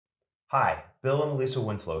Hi, Bill and Alisa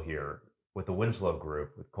Winslow here with the Winslow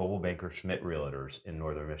Group with Coldwell Banker Schmidt Realtors in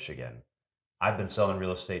Northern Michigan. I've been selling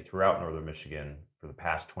real estate throughout Northern Michigan for the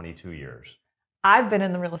past 22 years. I've been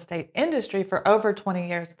in the real estate industry for over 20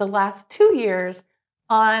 years, the last 2 years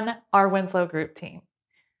on our Winslow Group team.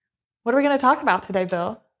 What are we going to talk about today,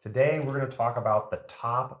 Bill? Today, we're going to talk about the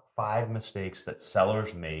top 5 mistakes that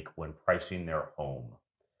sellers make when pricing their home.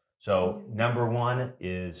 So, number one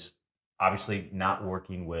is obviously not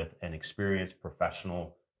working with an experienced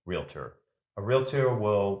professional realtor. A realtor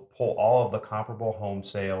will pull all of the comparable home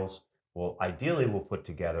sales, will ideally will put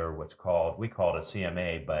together we call it a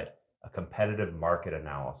CMA, but a competitive market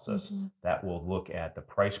analysis that will look at the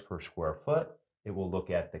price per square foot. It will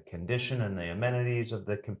look at the condition and the amenities of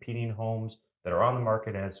the competing homes that are on the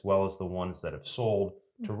market as well as the ones that have sold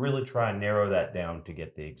to really try and narrow that down to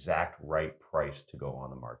get the exact right price to go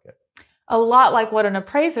on the market. A lot like what an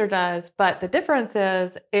appraiser does, but the difference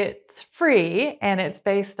is it's free and it's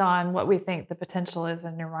based on what we think the potential is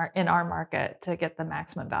in our market to get the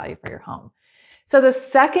maximum value for your home. So the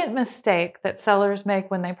second mistake that sellers make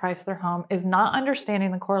when they price their home is not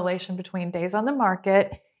understanding the correlation between days on the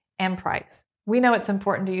market and price. We know it's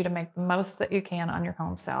important to you to make the most that you can on your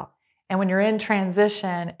home sale. And when you're in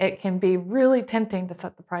transition, it can be really tempting to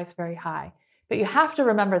set the price very high. But you have to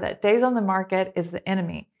remember that days on the market is the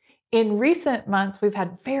enemy. In recent months, we've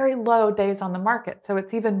had very low days on the market. So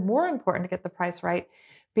it's even more important to get the price right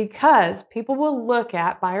because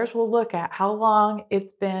buyers will look at how long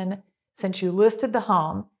it's been since you listed the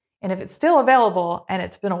home. And if it's still available and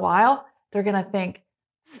it's been a while, they're going to think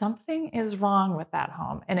something is wrong with that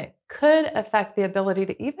home. And it could affect the ability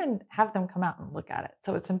to even have them come out and look at it.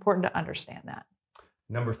 So it's important to understand that.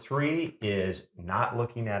 Number three is not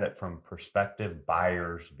looking at it from prospective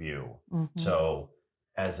buyer's view. So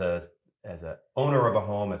as a owner of a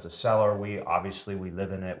home, as a seller, we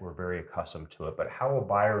live in it. We're very accustomed to it. But how will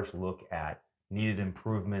buyers look at needed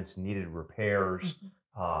improvements, needed repairs?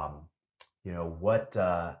 How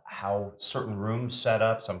certain rooms set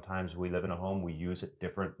up. Sometimes we live in a home, we use it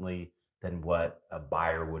differently than what a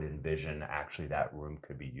buyer would envision actually that room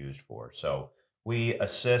could be used for. So we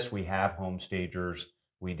assist. We have home stagers.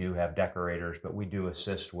 We do have decorators, but we do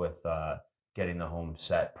assist with getting the home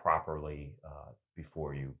set properly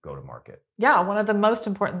before you go to market. Yeah, one of the most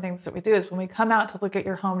important things that we do is when we come out to look at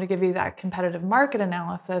your home to give you that competitive market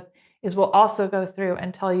analysis is we'll also go through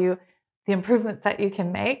and tell you the improvements that you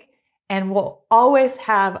can make, and we'll always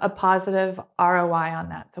have a positive ROI on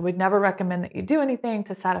that. So we'd never recommend that you do anything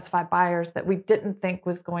to satisfy buyers that we didn't think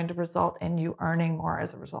was going to result in you earning more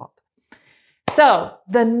as a result. So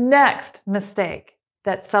the next mistake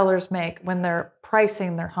that sellers make when they're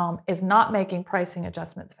pricing their home is not making pricing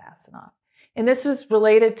adjustments fast enough. And this was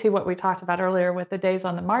related to what we talked about earlier with the days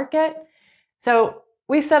on the market. So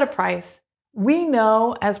we set a price. We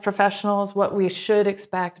know as professionals what we should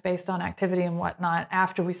expect based on activity and whatnot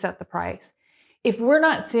after we set the price. If we're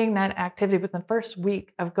not seeing that activity within the first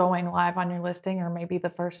week of going live on your listing or maybe the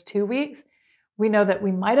first 2 weeks, we know that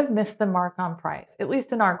we might have missed the mark on price, at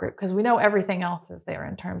least in our group, because we know everything else is there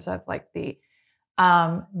in terms of like the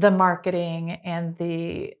marketing and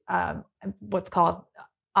the what's called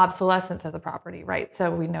obsolescence of the property, right? So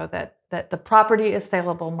we know that the property is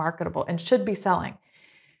saleable, marketable, and should be selling.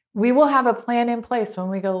 We will have a plan in place when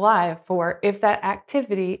we go live for if that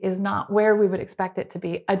activity is not where we would expect it to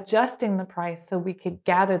be, adjusting the price so we could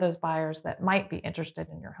gather those buyers that might be interested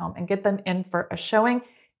in your home and get them in for a showing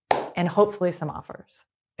and hopefully some offers.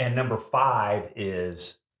 And number five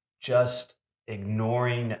is just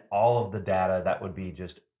ignoring all of the data that would be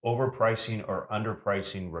just overpricing or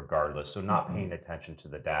underpricing regardless. So not paying attention to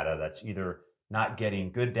the data. That's either not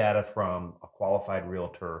getting good data from a qualified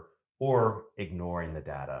realtor or ignoring the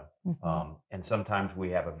data. And sometimes we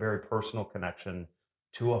have a very personal connection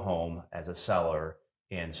to a home as a seller.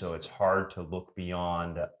 And so it's hard to look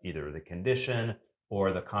beyond either the condition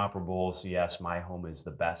or the comparables. Yes, my home is the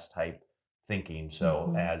best type thinking.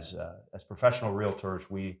 So as professional realtors,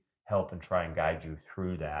 we help and try and guide you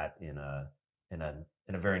through that in a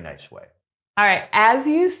very nice way. All right. As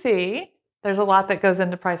you see, there's a lot that goes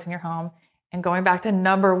into pricing your home. And going back to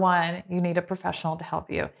number one, you need a professional to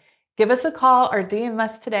help you. Give us a call or DM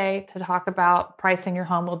us today to talk about pricing your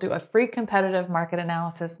home. We'll do a free competitive market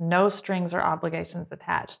analysis, no strings or obligations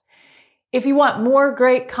attached. If you want more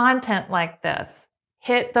great content like this,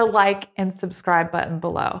 hit the like and subscribe button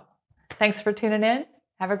below. Thanks for tuning in.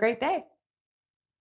 Have a great day.